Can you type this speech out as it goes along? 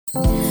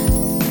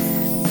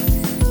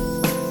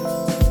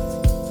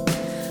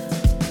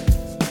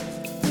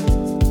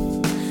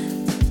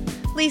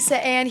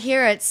Lisa Ann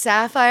here at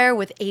Sapphire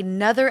with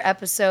another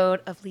episode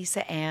of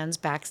Lisa Ann's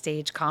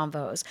Backstage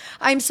Convos.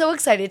 I'm so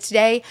excited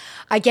today.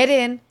 I get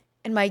in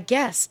and my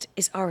guest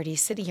is already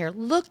sitting here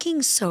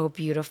looking so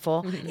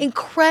beautiful,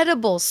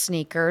 incredible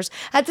sneakers.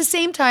 At the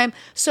same time,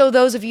 so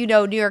those of you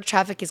know, New York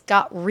traffic has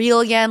got real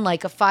again,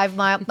 like a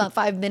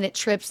 5-minute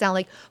trip's now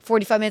like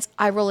 45 minutes.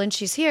 I roll in,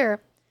 she's here.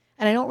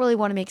 And I don't really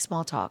want to make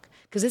small talk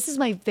because this is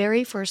my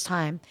very first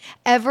time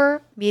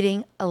ever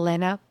meeting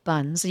Elana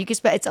Bunnz. You can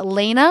spell it's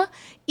Elana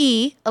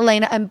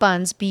and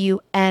Bunnz,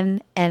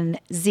 Bunnz.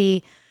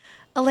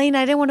 Elana,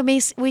 I didn't want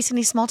to waste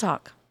any small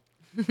talk.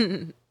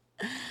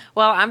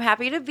 Well, I'm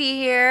happy to be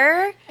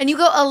here. And you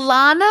go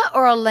Elana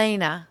or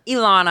Elena?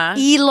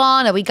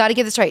 Elana. We got to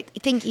get this right.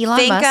 Think Elon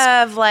Think Musk.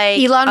 of like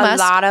Elon a Musk.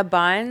 lot of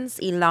buns.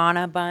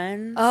 Elana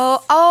Bunnz.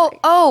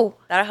 Oh.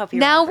 That'll help you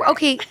Now, remember.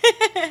 okay.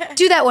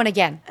 Do that one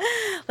again.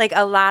 Like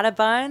a lot of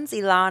buns.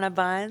 Elana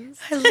Bunnz.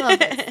 I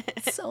love it.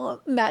 It's so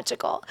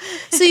magical.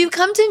 So you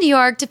come to New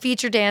York to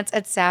feature dance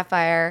at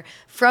Sapphire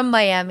from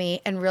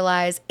Miami and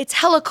realize it's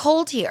hella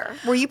cold here.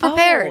 Were you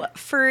prepared? Oh,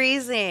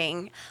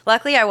 freezing.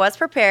 Luckily, I was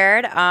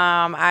prepared.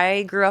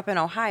 I grew up in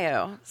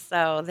Ohio,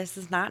 so this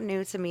is not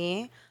new to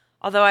me.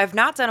 Although I've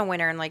not done a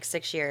winter in like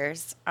 6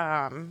 years.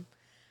 But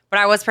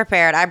I was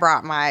prepared. I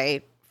brought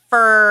my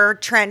fur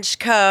trench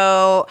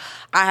coat.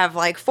 I have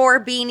like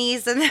 4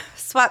 beanies and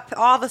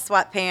all the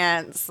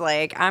sweatpants.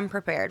 Like I'm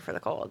prepared for the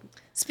cold.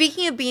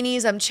 Speaking of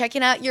beanies, I'm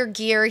checking out your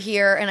gear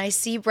here and I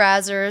see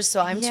Brazzers,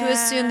 so I'm to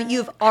assume that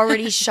you've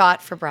already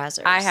shot for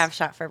Brazzers. I have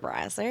shot for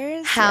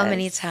Brazzers. How yes.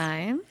 many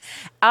times?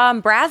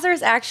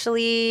 Brazzers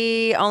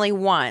actually only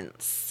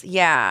once.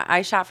 Yeah,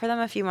 I shot for them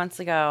a few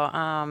months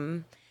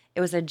ago.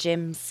 It was a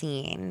gym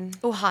scene.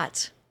 Oh,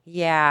 hot.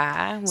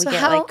 Yeah, we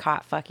get like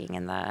caught fucking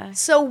in the...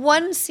 So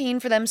one scene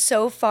for them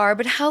so far,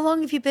 but how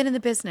long have you been in the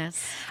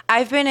business?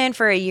 I've been in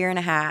for 1.5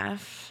 years.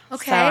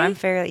 Okay. So I'm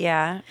fairly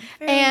new.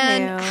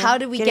 And how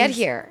did we get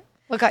here?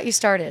 What got you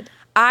started?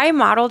 I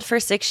modeled for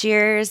 6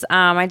 years.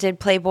 I did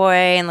Playboy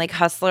and like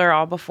Hustler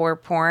all before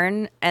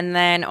porn. And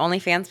then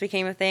OnlyFans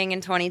became a thing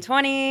in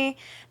 2020.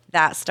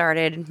 That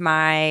started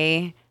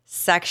my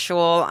sexual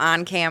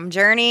on-cam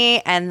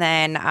journey. And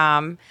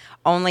then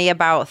only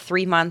about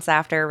 3 months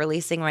after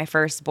releasing my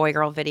first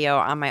boy-girl video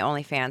on my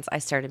OnlyFans, I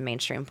started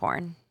mainstream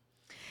porn.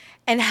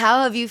 And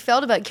how have you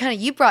felt about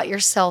you brought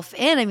yourself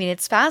in? I mean,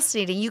 it's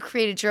fascinating. You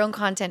created your own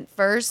content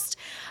first.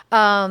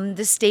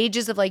 The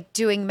stages of like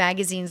doing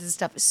magazines and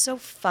stuff is so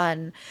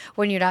fun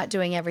when you're not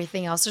doing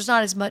everything else. There's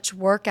not as much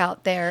work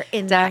out there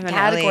in that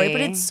category,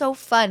 but it's so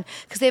fun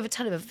because they have a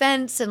ton of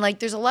events and like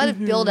there's a lot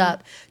of build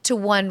up to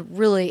one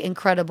really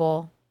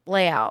incredible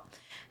layout.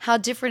 How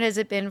different has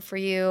it been for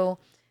you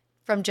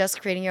from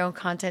just creating your own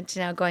content to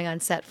now going on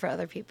set for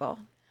other people?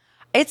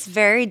 It's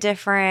very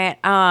different.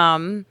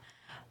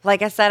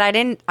 Like I said, I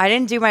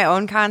didn't do my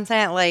own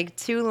content like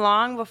too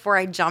long before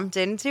I jumped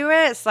into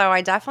it. So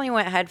I definitely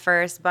went head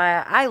first,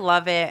 but I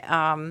love it.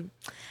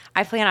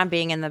 I plan on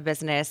being in the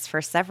business for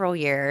several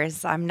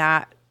years. I'm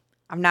not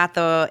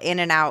the in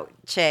and out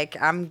chick.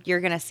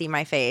 You're going to see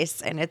my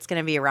face and it's going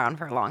to be around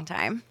for a long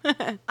time.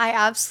 I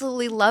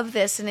absolutely love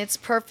this. And it's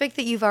perfect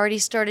that you've already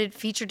started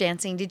feature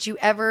dancing. Did you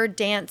ever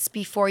dance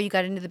before you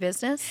got into the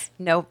business?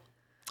 Nope.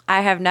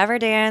 I have never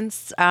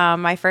danced.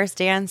 My first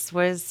dance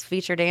was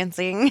feature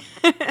dancing.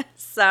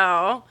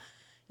 So,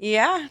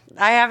 yeah,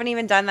 I haven't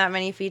even done that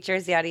many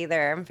features yet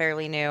either. I'm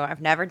fairly new.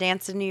 I've never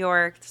danced in New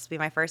York. This will be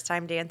my first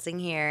time dancing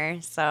here.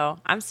 So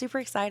I'm super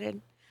excited.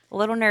 A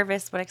little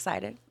nervous, but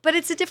excited. But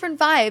it's a different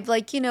vibe.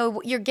 Like,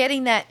 you're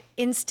getting that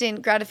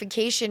instant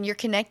gratification. You're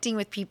connecting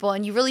with people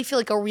and you really feel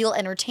like a real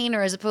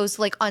entertainer as opposed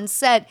to like on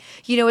set,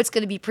 it's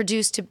going to be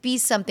produced to be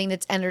something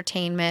that's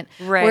entertainment.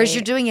 Right. Whereas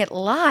you're doing it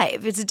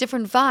live. It's a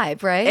different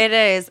vibe, right? It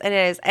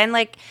is. And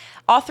like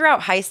all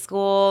throughout high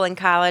school and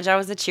college, I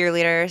was a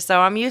cheerleader. So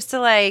I'm used to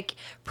like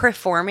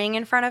performing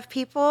in front of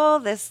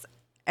people.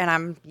 And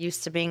I'm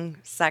used to being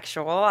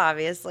sexual,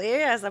 obviously,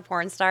 as a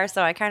porn star.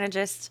 So I kind of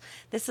this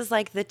is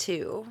like the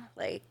two,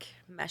 like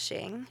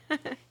meshing.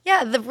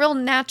 Yeah, the real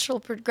natural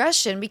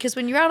progression because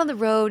when you're out on the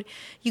road,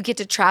 you get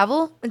to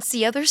travel and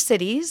see other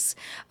cities.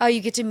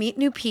 You get to meet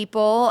new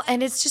people.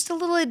 And it's just a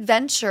little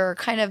adventure,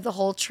 kind of the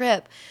whole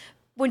trip.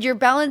 When you're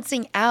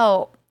balancing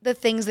out the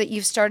things that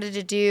you've started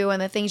to do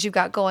and the things you've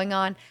got going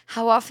on,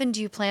 how often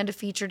do you plan to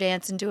feature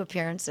dance and do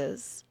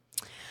appearances?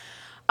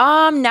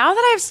 Now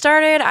that I've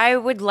started, I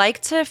would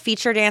like to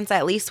feature dance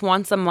at least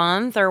once a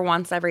month or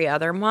once every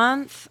other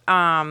month.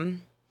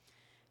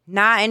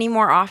 Not any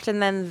more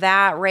often than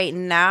that right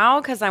now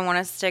because I want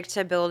to stick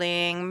to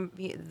building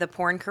the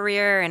porn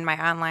career and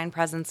my online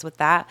presence with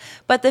that.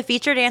 But the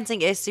feature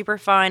dancing is super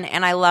fun,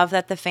 and I love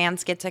that the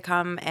fans get to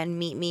come and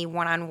meet me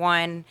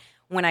one-on-one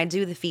when I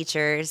do the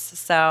features.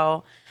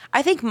 So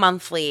I think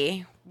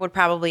monthly would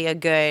probably a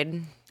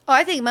good... Oh,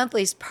 I think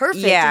monthly is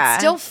perfect. Yeah.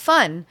 It's still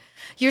fun.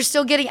 You're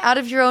still getting out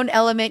of your own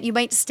element. You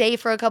might stay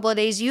for a couple of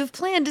days. You've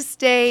planned to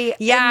stay in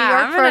New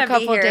York for a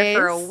couple of days.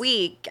 For a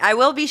week. I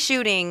will be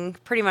shooting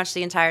pretty much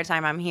the entire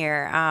time I'm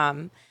here.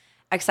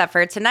 except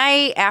for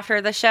tonight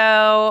after the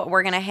show,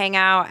 we're going to hang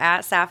out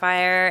at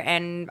Sapphire,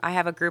 and I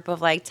have a group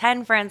of like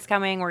 10 friends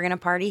coming. We're going to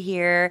party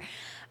here.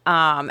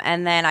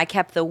 And then I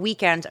kept the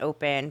weekend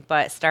open,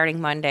 but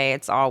starting Monday,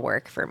 it's all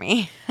work for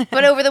me.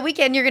 But over the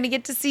weekend, you're going to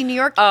get to see New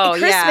York at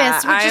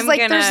Christmas, which is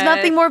like, there's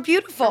nothing more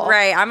beautiful.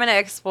 Right. I'm going to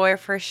explore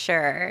for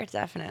sure.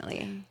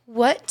 Definitely.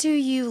 What do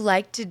you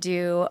like to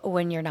do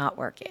when you're not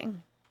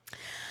working?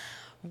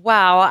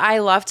 Well, I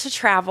love to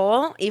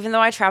travel, even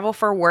though I travel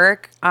for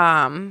work.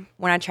 When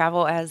I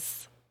travel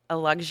as a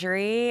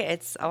luxury,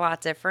 it's a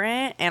lot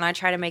different, and I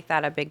try to make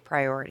that a big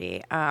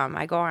priority.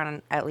 I go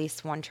on at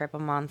least one trip a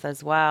month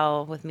as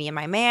well with me and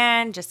my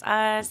man, just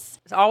us.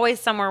 It's always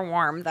somewhere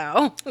warm,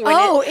 though.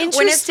 Interesting.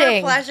 When it's for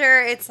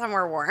pleasure, it's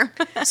somewhere warm.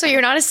 So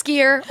you're not a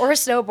skier or a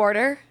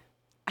snowboarder?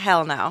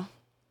 Hell no.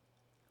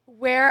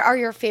 Where are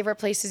your favorite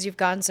places you've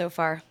gone so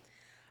far?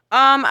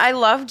 I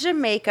love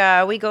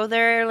Jamaica. We go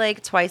there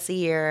like twice a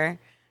year,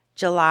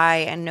 July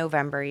and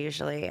November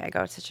usually. I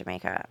go to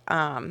Jamaica.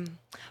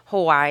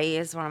 Hawaii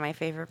is one of my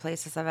favorite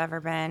places I've ever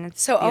been.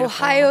 It's so beautiful.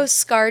 Ohio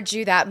scarred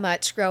you that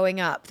much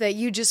growing up that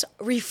you just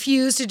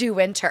refuse to do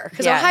winter?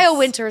 Because Yes. Ohio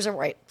winters are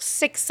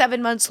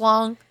 6-7 months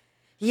long.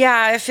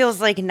 Yeah, it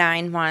feels like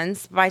 9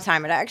 months by the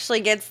time it actually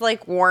gets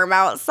like warm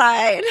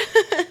outside.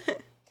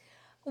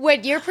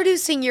 When you're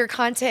producing your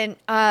content,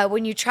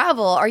 when you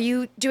travel, are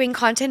you doing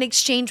content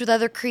exchange with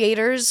other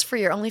creators for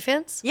your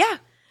OnlyFans?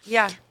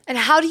 Yeah. And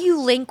how do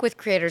you link with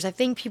creators? I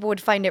think people would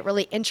find it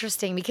really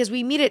interesting because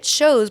we meet at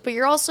shows, but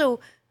you're also,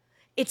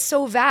 it's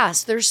so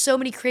vast. There's so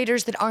many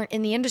creators that aren't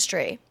in the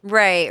industry.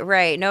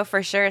 Right. No,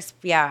 for sure.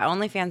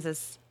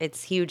 OnlyFans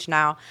it's huge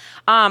now.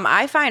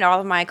 I find all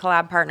of my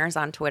collab partners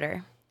on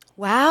Twitter.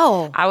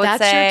 Wow. I would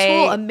That's say,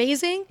 your tool.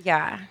 Amazing.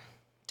 Yeah.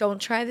 Don't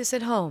try this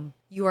at home.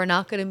 You are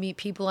not going to meet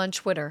people on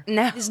Twitter.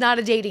 No. It's not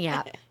a dating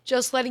app.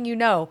 Just letting you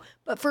know.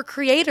 But for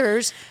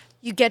creators,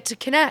 you get to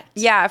connect.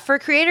 Yeah, for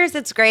creators,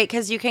 it's great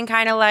because you can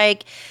kind of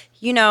like,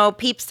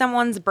 peep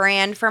someone's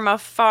brand from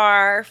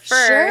afar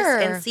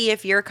first and see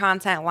if your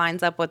content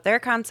lines up with their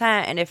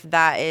content. And if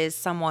that is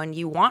someone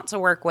you want to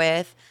work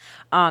with,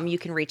 you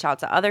can reach out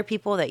to other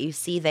people that you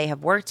see they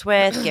have worked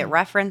with, get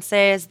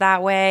references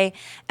that way,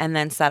 and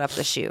then set up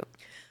the shoot.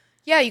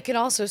 Yeah, you can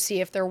also see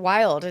if they're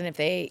wild and if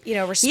they,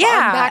 respond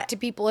back to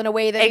people in a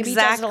way that maybe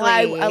doesn't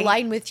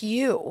align with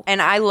you.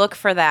 And I look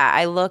for that.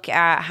 I look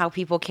at how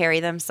people carry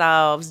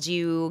themselves. Do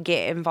you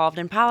get involved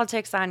in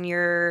politics on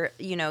your,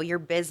 your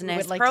business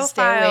would like profile? to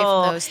stay away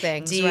from those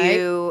things, do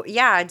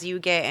you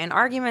get in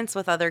arguments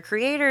with other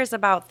creators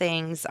about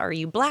things? Are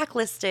you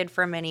blacklisted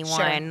from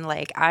anyone? Sure.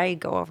 Like, I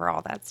go over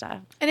all that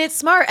stuff. And it's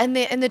smart. And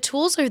the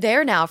tools are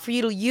there now for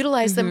you to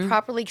utilize them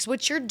properly, because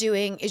what you're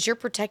doing is you're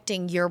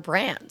protecting your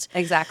brand.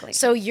 Exactly.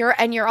 So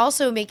you're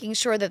also making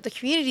sure that the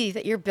community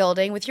that you're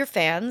building with your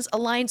fans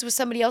aligns with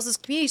somebody else's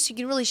community, so you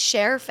can really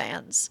share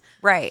fans.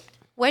 Right.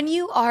 When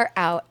you are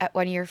out at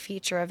one of your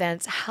feature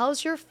events,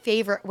 how's your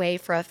favorite way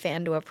for a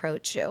fan to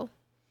approach you?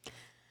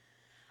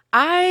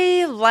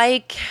 I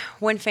like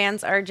when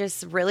fans are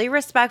just really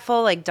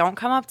respectful. Like, don't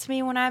come up to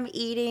me when I'm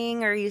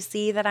eating, or you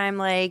see that I'm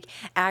like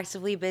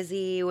actively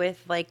busy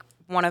with like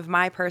one of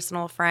my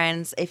personal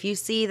friends. If you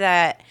see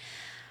that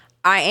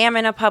I am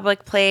in a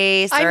public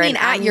place.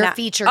 At your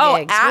feature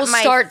gigs. At we'll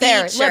start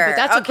there. Look, but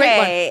that's a great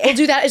one. We'll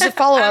do that as a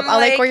follow-up. I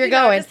like where you're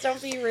going. Just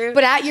don't be rude.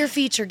 But at your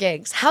feature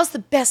gigs, how's the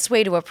best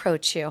way to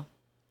approach you?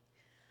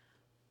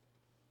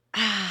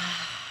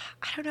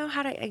 I don't know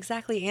how to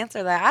exactly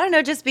answer that. I don't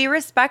know. Just be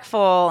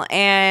respectful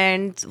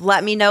and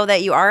let me know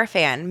that you are a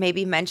fan.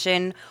 Maybe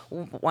mention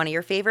one of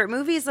your favorite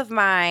movies of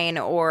mine,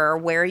 or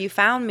where you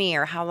found me,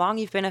 or how long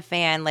you've been a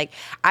fan. Like,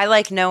 I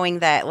like knowing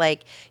that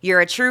like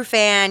you're a true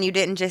fan. You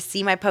didn't just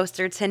see my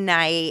poster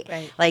tonight.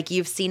 Right. Like,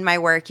 you've seen my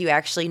work. You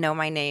actually know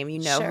my name. You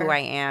know Sure. who I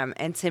am.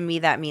 And to me,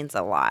 that means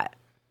a lot.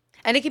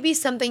 And it could be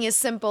something as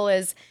simple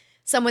as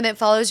someone that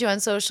follows you on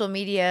social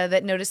media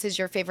that notices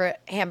your favorite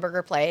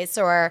hamburger place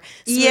or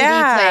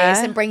smoothie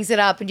place and brings it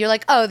up, and you're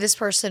like, oh, this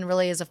person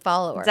really is a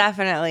follower.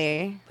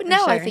 Definitely. But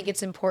now I think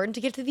it's important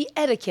to get to the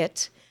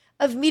etiquette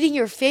of meeting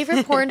your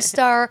favorite porn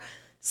star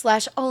 /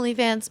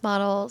 OnlyFans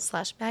model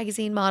 /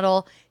 magazine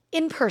model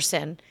in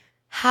person.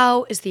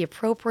 How is the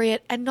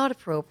appropriate and not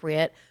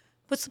appropriate?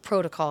 What's the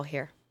protocol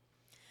here?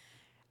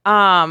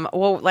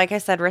 Well, like I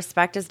said,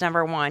 respect is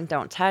number one.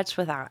 Don't touch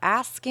without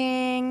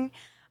asking.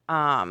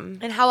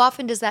 And how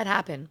often does that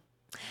happen?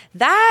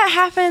 That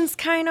happens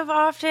kind of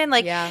often.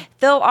 Like,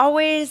 they'll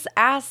always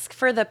ask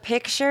for the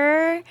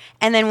picture,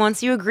 and then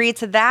once you agree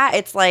to that,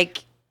 it's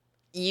like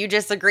you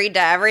just agreed to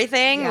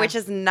everything, which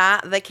is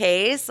not the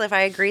case. If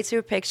I agree to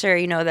a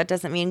picture, that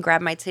doesn't mean grab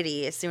my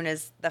titty as soon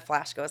as the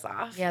flash goes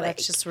off. Yeah,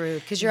 that's just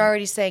rude, because you're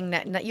already saying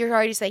that. You're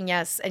already saying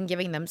yes and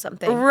giving them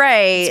something.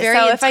 Right. It's very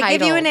so entitled. If I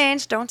give you an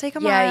inch, don't take a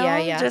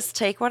mile. Yeah. Just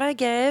take what I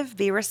give,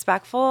 be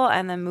respectful,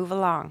 and then move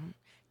along.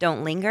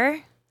 Don't linger.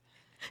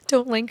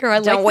 Don't linger.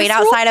 Don't wait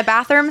outside of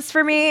bathrooms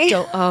for me.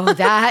 Oh,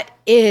 that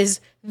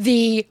is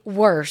the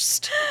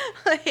worst.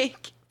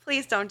 Like,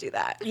 please don't do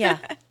that. Yeah.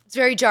 It's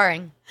very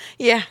jarring.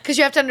 Yeah. Because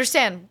you have to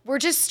understand, we're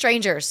just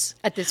strangers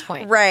at this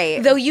point.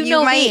 Right. Though you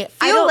know me. Might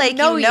I feel don't like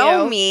know you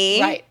know you.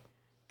 me. Right.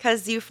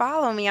 Because you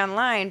follow me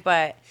online,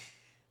 but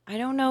I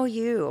don't know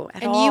you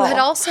at all. And you had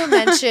also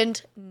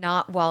mentioned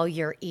not while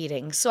you're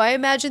eating. So I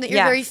imagine that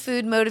you're very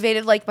food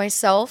motivated like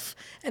myself,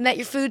 and that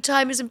your food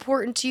time is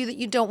important to you, that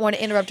you don't want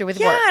to interrupt it with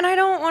work. Yeah, and I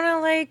don't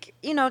want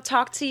to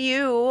talk to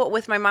you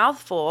with my mouth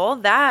full.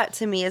 That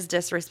to me is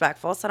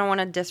disrespectful. So I don't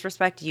want to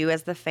disrespect you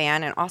as the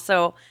fan. And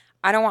also,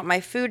 I don't want my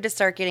food to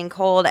start getting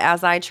cold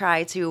as I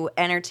try to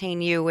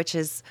entertain you, which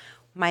is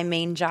my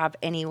main job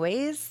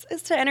anyways,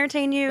 is to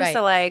entertain you. Right.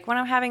 So like when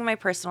I'm having my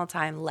personal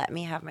time, let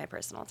me have my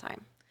personal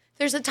time.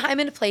 There's a time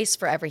and a place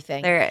for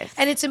everything. There is.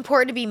 And it's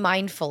important to be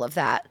mindful of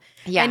that.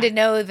 Yeah. And to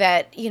know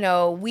that,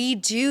 we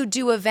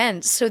do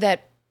events so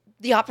that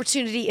the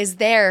opportunity is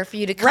there for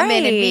you to come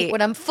in and meet Right.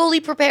 when I'm fully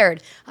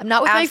prepared. I'm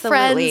not with my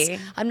Absolutely.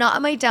 friends. I'm not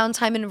on my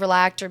downtime and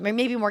relaxed, or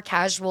maybe more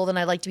casual than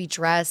I like to be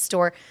dressed,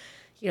 or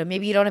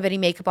maybe you don't have any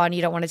makeup on,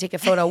 you don't want to take a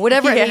photo,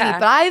 whatever it may be. Yeah.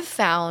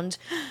 But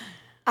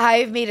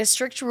I've made a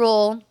strict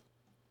rule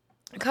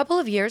a couple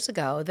of years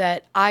ago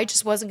that I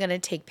just wasn't going to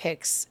take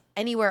pics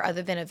anywhere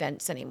other than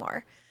events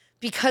anymore,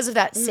 because of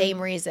that same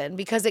reason,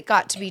 because it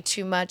got to be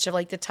too much of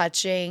like the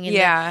touching.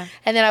 And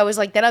then I was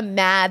like, then I'm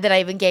mad that I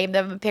even gave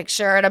them a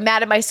picture, and I'm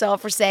mad at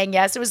myself for saying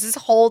yes. It was this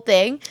whole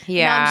thing.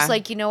 Yeah. Now I'm just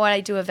like, you know what?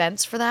 I do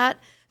events for that.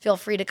 Feel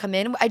free to come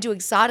in. I do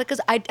Exoticas.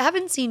 I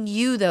haven't seen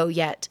you though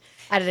yet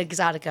at an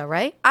Exotica,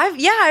 right?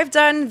 I've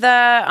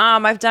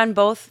done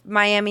both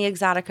Miami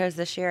Exoticas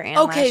this year and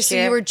last year. So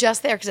you were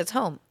just there because it's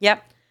home.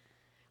 Yep.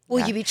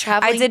 Will you be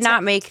traveling? I did to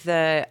not make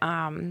the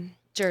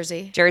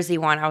Jersey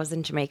one. I was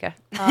in Jamaica.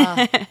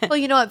 Well,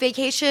 you know what?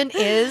 Vacation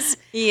is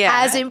Yeah.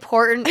 as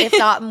important, if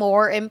not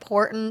more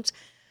important.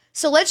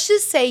 So let's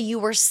just say you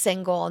were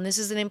single, and this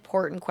is an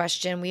important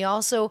question. We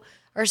also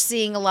are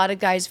seeing a lot of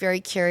guys very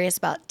curious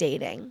about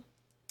dating.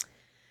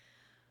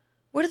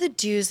 What are the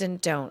do's and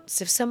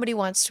don'ts if somebody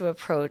wants to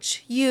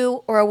approach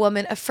you or a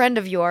woman, a friend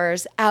of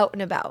yours, out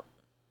and about?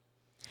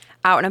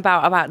 Out and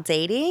about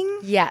dating?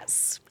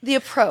 Yes. The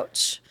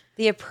approach.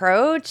 The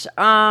approach,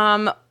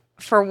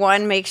 for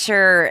one, make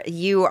sure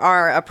you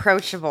are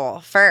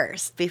approachable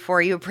first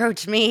before you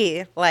approach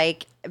me.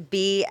 Like,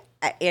 be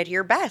at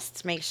your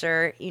best. Make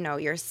sure,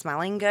 you're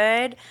smelling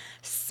good.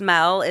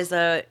 Smell is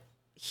a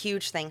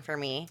huge thing for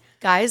me.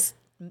 Guys,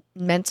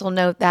 mental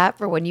note that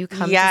for when you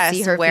come to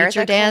see her wear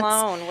feature the dance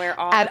cologne, wear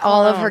at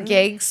all of her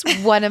gigs,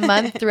 one a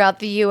month throughout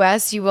the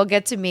U.S. You will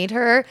get to meet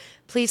her.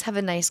 Please have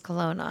a nice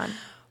cologne on.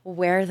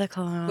 Wear the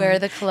cologne. Wear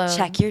the cologne.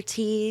 Check your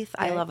teeth.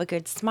 Right. I love a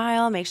good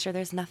smile. Make sure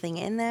there's nothing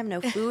in them,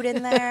 no food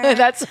in there.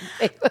 That's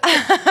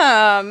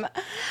and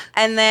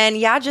then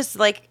just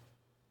like,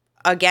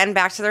 again,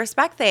 back to the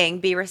respect thing.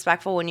 Be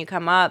respectful when you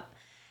come up.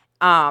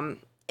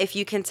 If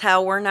you can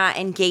tell we're not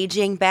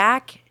engaging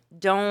back,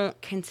 don't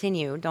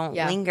continue. Don't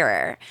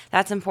linger.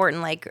 That's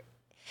important. Like,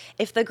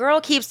 if the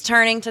girl keeps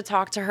turning to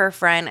talk to her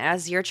friend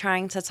as you're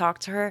trying to talk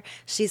to her,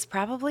 she's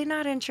probably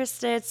not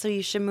interested, so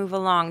you should move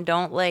along.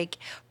 Don't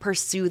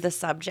pursue the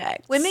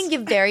subject. Women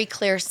give very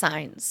clear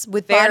signs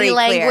with Very body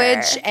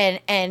language, clear.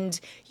 and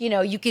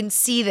you can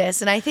see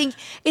this. And I think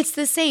it's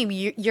the same.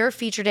 You're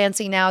feature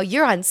dancing now.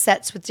 You're on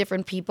sets with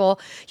different people.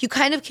 You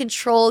kind of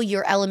control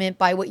your element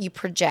by what you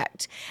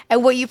project.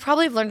 And what you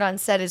probably have learned on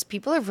set is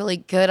people are really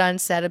good on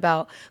set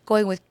about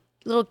going with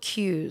little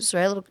cues,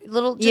 right?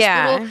 Little,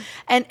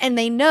 and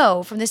they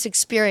know from this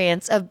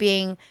experience of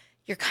being,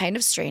 you're kind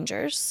of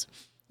strangers.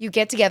 You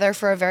get together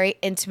for a very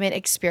intimate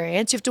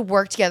experience. You have to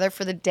work together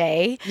for the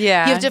day.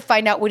 Yeah. You have to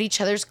find out what each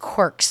other's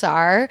quirks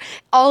are,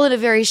 all in a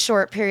very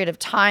short period of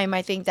time.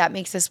 I think that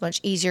makes this much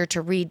easier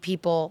to read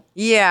people.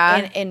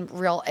 Yeah. In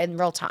real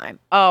time.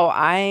 Oh,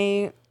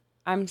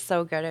 I'm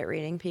so good at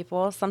reading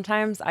people.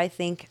 Sometimes I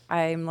think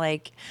I'm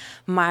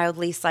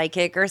mildly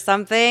psychic or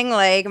something.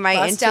 Like my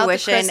Bust out the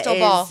intuition crystal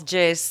ball. is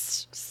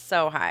just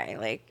so high.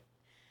 I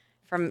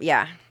can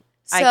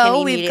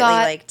So we've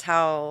immediately got-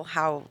 tell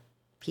how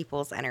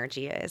people's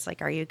energy is.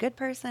 Like, are you a good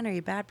person? Are you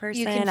a bad person?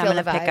 You can I'm feel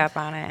gonna the pick vibe. up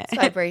on it.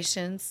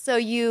 Vibrations. So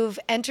you've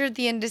entered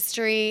the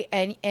industry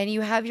and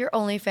you have your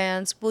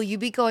OnlyFans. Will you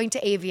be going to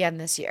AVN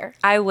this year?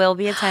 I will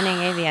be attending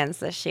AVNs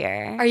this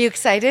year. Are you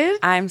excited?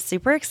 I'm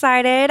super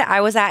excited. I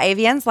was at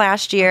AVNs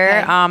last year.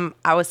 Okay.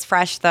 I was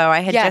fresh though.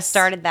 I had Yes. just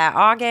started that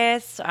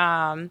August.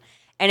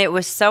 And it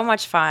was so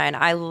much fun.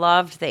 I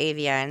loved the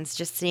AVNs,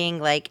 just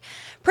seeing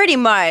pretty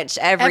much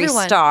every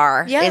Everyone.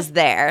 star Yeah. is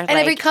there. And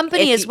every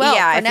company as well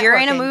Yeah, for if you're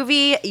in a networking.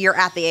 movie, you're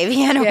at the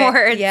AVN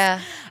Awards. Yeah.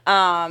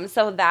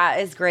 So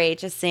that is great,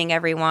 just seeing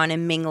everyone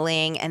and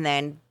mingling. And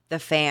then the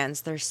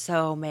fans, there's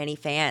so many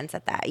fans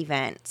at that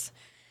event.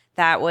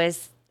 That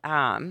was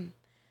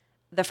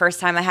the first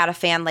time I had a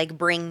fan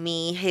bring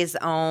me his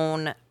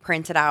own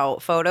printed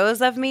out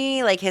photos of me,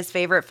 his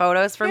favorite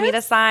photos for me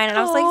to sign. And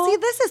I was like, cool. see,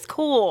 this is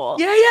cool.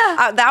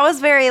 Yeah. That was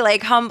very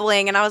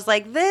humbling. And I was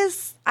like,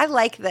 I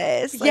like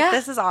this. Yeah.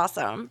 This is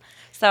awesome.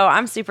 So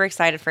I'm super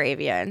excited for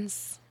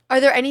AVNs. Are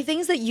there any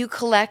things that you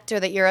collect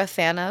or that you're a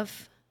fan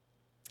of?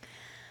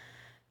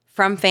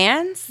 From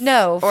fans?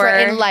 No, for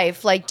in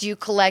life. Like, do you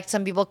collect,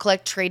 some people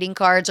collect trading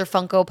cards or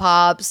Funko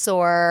Pops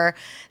or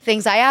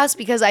things. I ask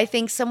because I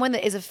think someone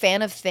that is a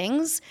fan of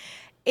things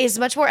is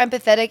much more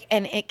empathetic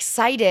and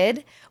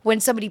excited when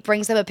somebody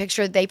brings them a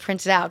picture they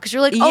printed out. Because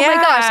you're like, oh my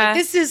gosh, like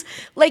this is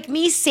like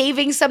me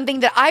saving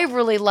something that I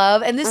really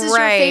love. And this is your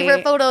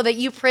favorite photo that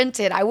you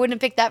printed. I wouldn't have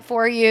picked that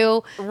for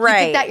you. Right.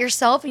 You picked that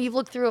yourself, and you've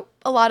looked through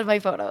a lot of my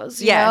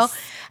photos, you know?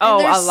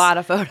 A lot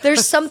of photos.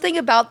 There's something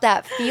about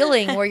that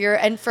feeling where you're,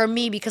 and for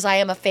me, because I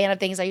am a fan of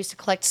things, I used to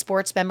collect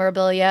sports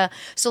memorabilia.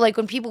 So like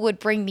when people would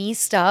bring me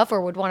stuff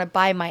or would want to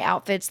buy my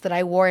outfits that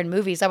I wore in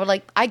movies, I would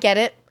like, I get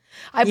it.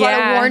 I bought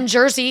a worn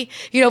jersey,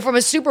 you know, from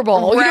a Super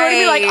Bowl. You know what I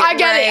mean? Like, I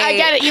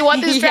get it. You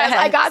want this dress?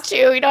 I got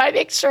you. You know, I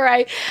make sure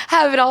I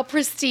have it all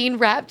pristine,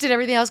 wrapped and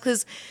everything else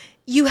because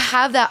you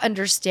have that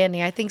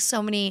understanding. I think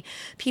so many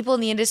people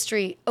in the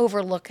industry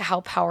overlook how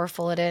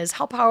powerful it is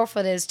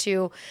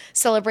to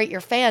celebrate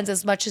your fans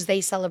as much as they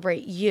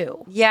celebrate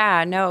you.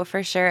 Yeah, no,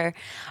 for sure.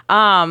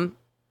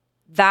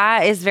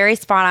 That is very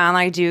spot on.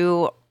 I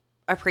do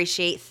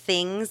appreciate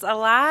things a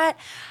lot.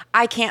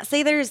 I can't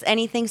say there's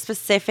anything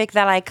specific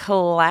that I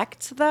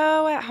collect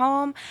though at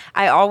home.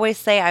 I always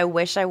say I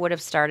wish I would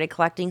have started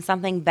collecting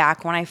something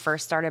back when I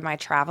first started my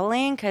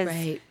traveling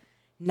because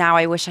now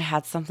I wish I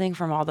had something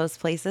from all those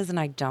places and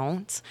I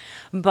don't.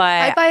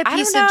 But I buy a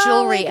piece of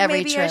jewelry every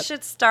maybe trip. I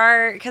should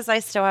start because I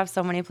still have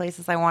so many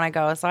places I want to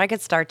go. So I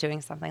could start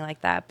doing something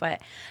like that.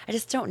 But I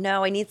just don't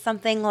know. I need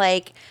something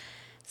like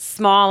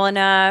small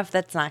enough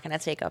that's not going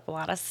to take up a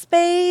lot of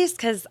space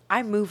because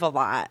I move a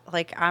lot.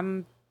 Like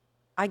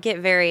I get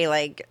very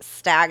like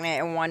stagnant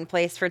in one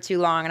place for too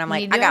long and I'm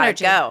like, I gotta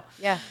go.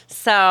 Yeah.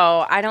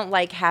 So I don't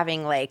like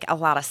having like a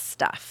lot of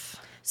stuff.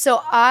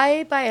 So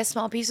I buy a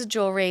small piece of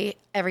jewelry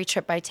every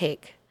trip I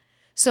take.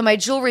 So my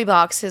jewelry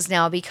box has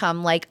now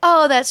become like,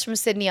 oh, that's from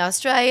Sydney,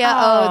 Australia.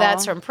 Oh,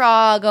 that's from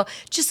Prague. Oh,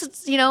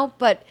 just, you know,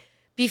 but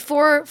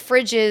before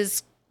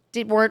fridges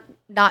weren't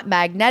not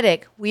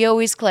magnetic, we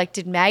always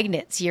collected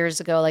magnets years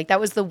ago. Like that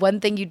was the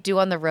one thing you'd do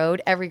on the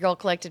road. Every girl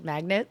collected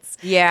magnets.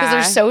 Yeah. Because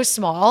they're so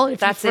small.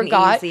 If that's you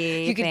forgot,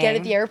 you could get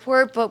at the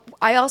airport. But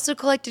I also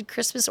collected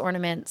Christmas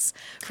ornaments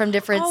from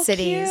different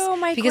cities.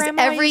 Because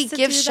every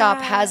gift shop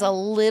has a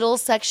little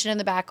section in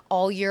the back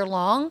all year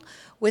long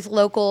with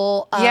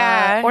local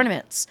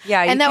ornaments.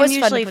 Yeah, and you that can was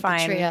usually fun to put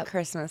the tree find up.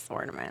 Christmas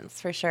ornaments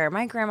for sure.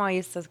 My grandma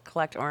used to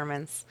collect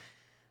ornaments.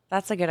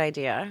 That's a good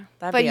idea.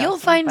 But you'll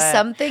find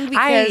something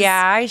because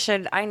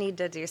I need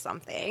to do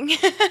something.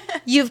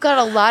 You've got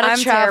a lot of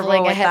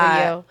traveling ahead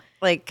of you.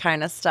 Like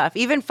kind of stuff.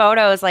 Even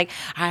photos, like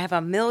I have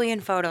a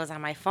million photos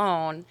on my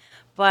phone,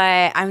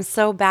 but I'm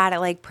so bad at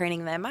like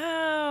printing them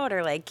out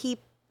or like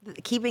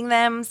keeping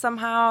them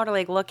somehow to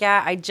like look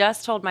at. I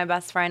just told my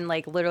best friend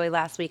like literally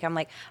last week, I'm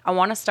like, I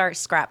want to start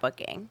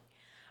scrapbooking.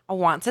 I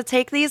want to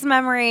take these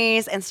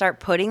memories and start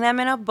putting them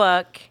in a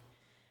book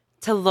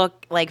to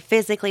look like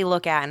physically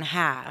look at and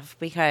have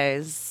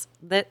because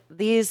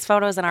these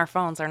photos in our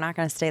phones are not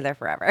going to stay there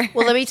forever.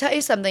 Well, let me tell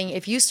you something.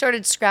 If you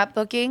started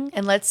scrapbooking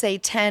and let's say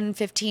 10,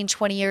 15,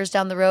 20 years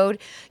down the road,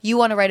 you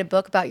want to write a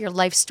book about your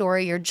life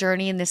story, your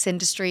journey in this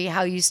industry,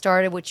 how you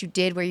started, what you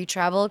did, where you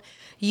traveled,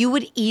 you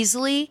would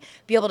easily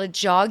be able to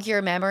jog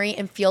your memory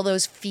and feel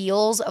those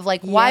feels of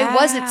like, why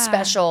was it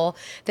special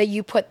that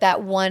you put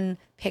that one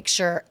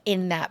picture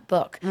in that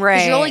book? Right.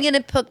 Because you're only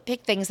going to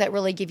pick things that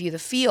really give you the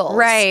feels.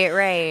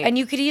 Right. And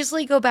you could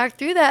easily go back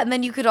through that. And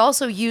then you could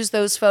also use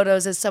those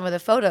photos as some of the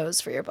photos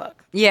for your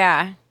book.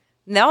 Yeah.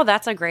 No,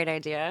 that's a great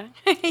idea.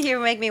 You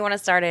make me want to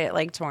start it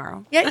like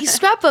tomorrow. Yeah,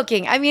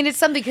 scrapbooking. I mean, it's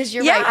something because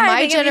you're right.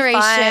 My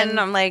generation.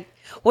 I'm like,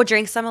 we'll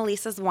drink some of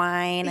Lisa's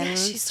wine. Yeah, and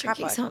she's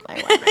drinking some of my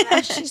wine right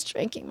now. She's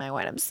drinking my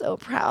wine. I'm so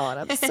proud.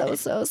 I'm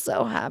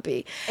so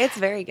happy. It's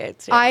very good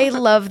too. I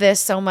love this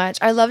so much.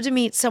 I love to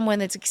meet someone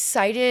that's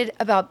excited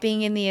about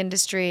being in the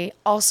industry.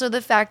 Also,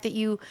 the fact that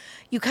you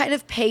kind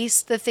of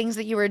paced the things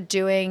that you were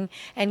doing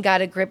and got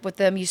a grip with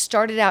them. You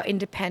started out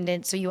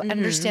independent, so you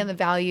understand the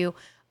value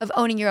of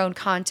owning your own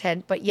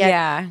content, but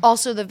yet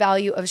also the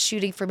value of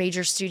shooting for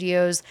major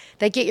studios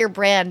that get your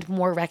brand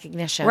more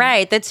recognition.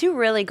 Right. The two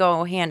really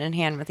go hand in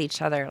hand with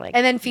each other. Like,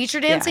 and then feature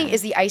dancing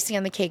is the icing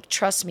on the cake.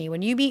 Trust me,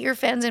 when you meet your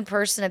fans in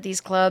person at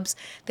these clubs,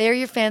 they are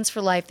your fans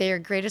for life. They are your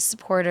greatest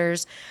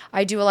supporters.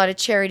 I do a lot of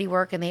charity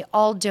work and they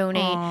all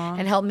donate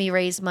and help me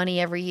raise money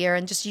every year.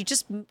 And you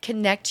just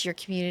connect to your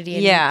community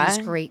and meet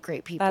these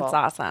great people. That's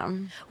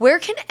awesome. Where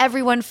can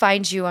everyone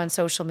find you on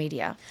social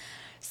media?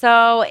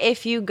 So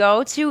if you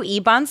go to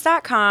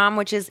ebunnz.com,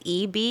 which is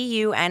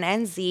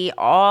EBUNNZ,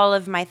 all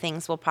of my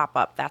things will pop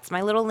up. That's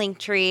my little link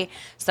tree.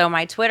 So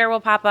my Twitter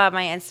will pop up,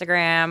 my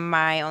Instagram,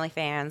 my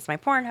OnlyFans, my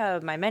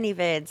Pornhub, my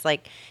ManyVids.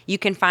 Like you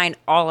can find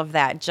all of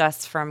that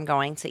just from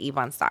going to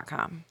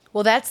ebunnz.com.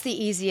 Well, that's the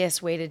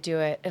easiest way to do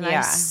it. And I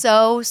Yeah.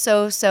 so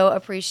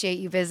appreciate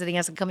you visiting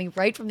us and coming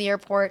right from the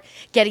airport,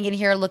 getting in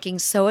here looking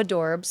so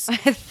adorbs.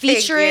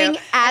 Featuring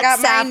I at got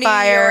Sapphire.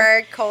 my New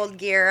York cold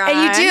gear on.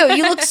 And you do.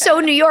 You look so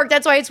New York.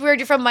 That's why it's weird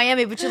you're from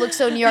Miami, but you look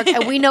so New York.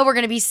 And we know we're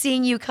going to be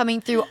seeing you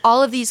coming through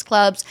all of these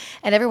clubs,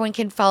 and everyone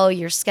can follow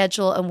your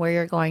schedule and where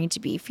you're going to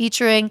be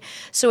featuring.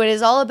 So it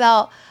is all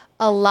about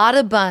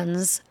Elana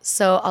Bunnz.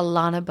 So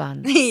Elana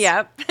Bunnz.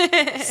 Yep.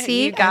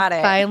 See, you got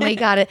it. Finally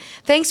got it.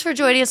 Thanks for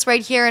joining us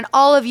right here. And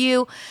all of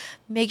you,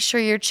 make sure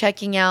you're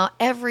checking out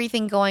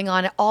everything going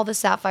on at all the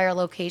Sapphire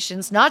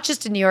locations, not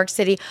just in New York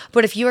City,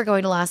 but if you are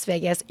going to Las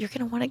Vegas, you're going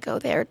to want to go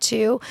there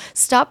too.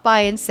 Stop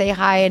by and say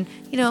hi and,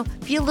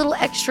 be a little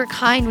extra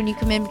kind when you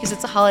come in because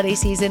it's a holiday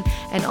season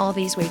and all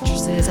these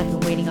waitresses have been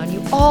waiting on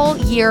you all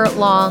year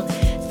long.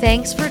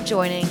 Thanks for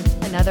joining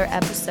another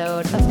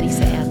episode of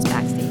Lisa Ann's